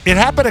It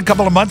happened a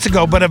couple of months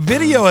ago, but a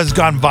video has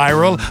gone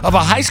viral of a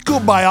high school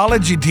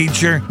biology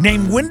teacher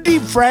named Wendy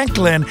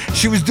Franklin.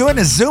 She was doing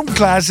a Zoom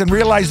class and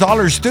realized all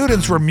her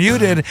students were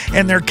muted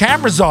and their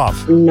cameras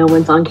off. No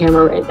one's on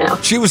camera right now.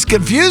 She was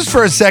confused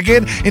for a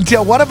second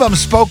until one of them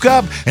spoke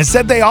up and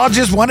said they all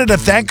just wanted to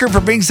thank her for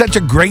being such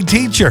a great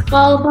teacher.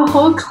 Well, the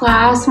whole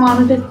class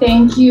wanted to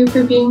thank you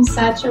for being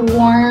such a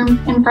warm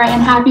and bright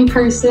and happy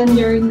person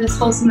during this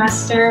whole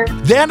semester.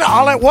 Then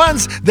all at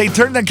once, they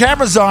turned the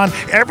cameras on.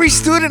 Every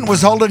student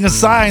was holding a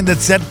sign that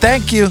said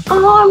thank you.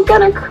 Oh, I'm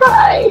gonna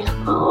cry.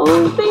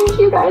 Oh, thank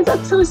you guys.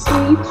 That's so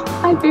sweet.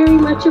 I very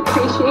much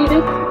appreciate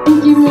it.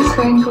 Thank you, Miss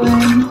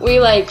Franklin. We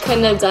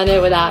couldn't have done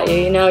it without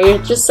you. You're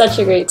just such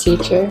a great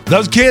teacher.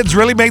 Those kids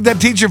really made that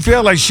teacher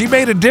feel like she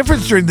made a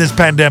difference during this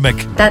pandemic.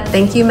 That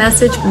thank you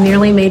message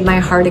nearly made my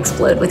heart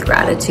explode with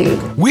gratitude.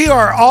 We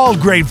are all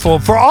grateful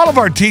for all of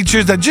our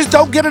teachers that just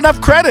don't get enough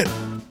credit.